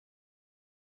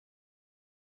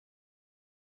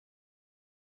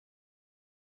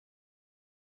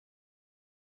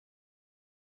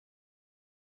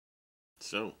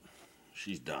So,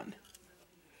 she's done.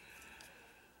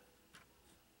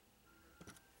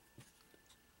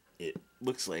 It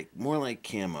looks like more like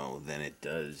camo than it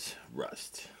does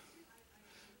rust.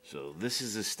 So this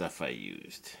is the stuff I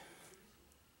used.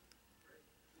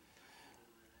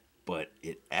 But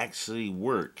it actually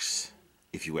works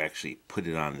if you actually put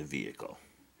it on the vehicle.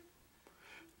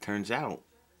 Turns out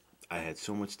I had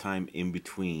so much time in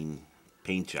between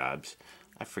paint jobs,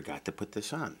 I forgot to put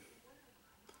this on.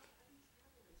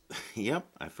 Yep,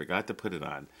 I forgot to put it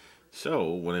on.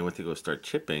 So when I went to go start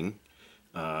chipping,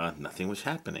 nothing was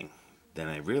happening. Then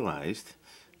I realized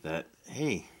that,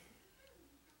 hey,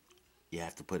 you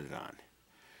have to put it on.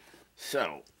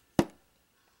 So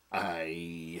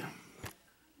I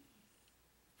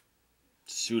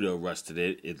pseudo rusted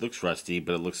it. It looks rusty,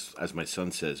 but it looks, as my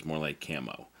son says, more like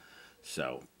camo.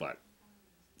 So, but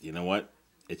you know what?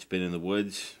 It's been in the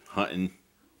woods hunting,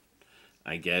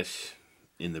 I guess,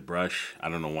 in the brush. I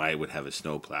don't know why it would have a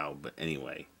snowplow, but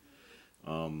anyway,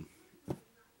 live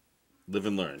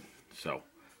and learn. So,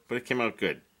 but it came out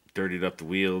good. Dirtied up the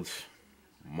wheels,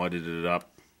 mudded it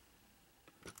up.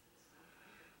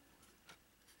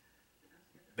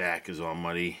 Back is all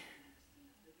muddy.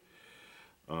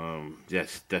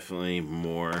 Yes, definitely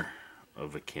more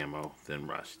of a camo than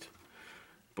rust.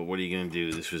 But what are you going to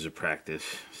do? This was a practice,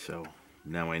 so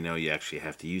now I know you actually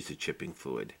have to use the chipping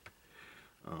fluid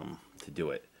to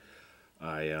do it.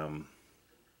 I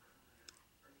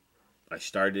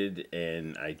started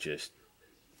and I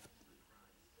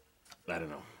don't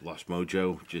know, lost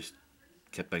mojo, just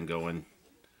kept on going.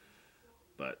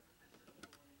 But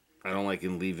I don't like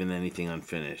leaving anything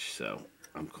unfinished, so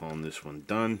I'm calling this one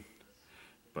done.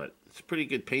 But it's a pretty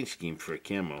good paint scheme for a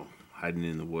camo, hiding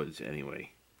in the woods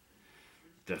anyway.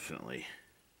 Definitely.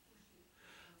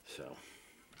 So,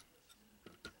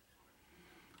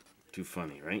 too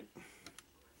funny, right?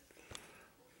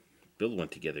 Build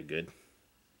went together good.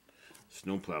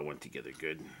 Snowplow went together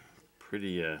good.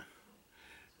 Pretty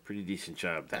decent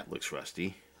job. That looks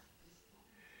rusty.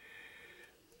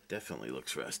 Definitely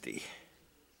looks rusty.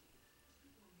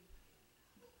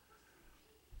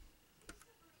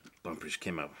 Bumpers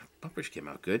came out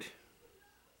good.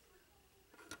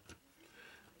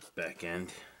 Back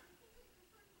end.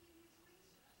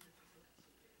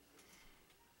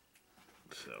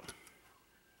 So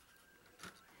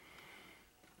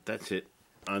that's it.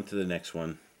 On to the next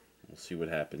one. We'll see what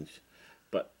happens.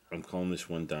 But I'm calling this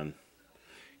one done.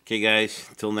 Okay guys,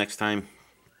 until next time,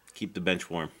 keep the bench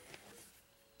warm.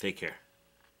 Take care.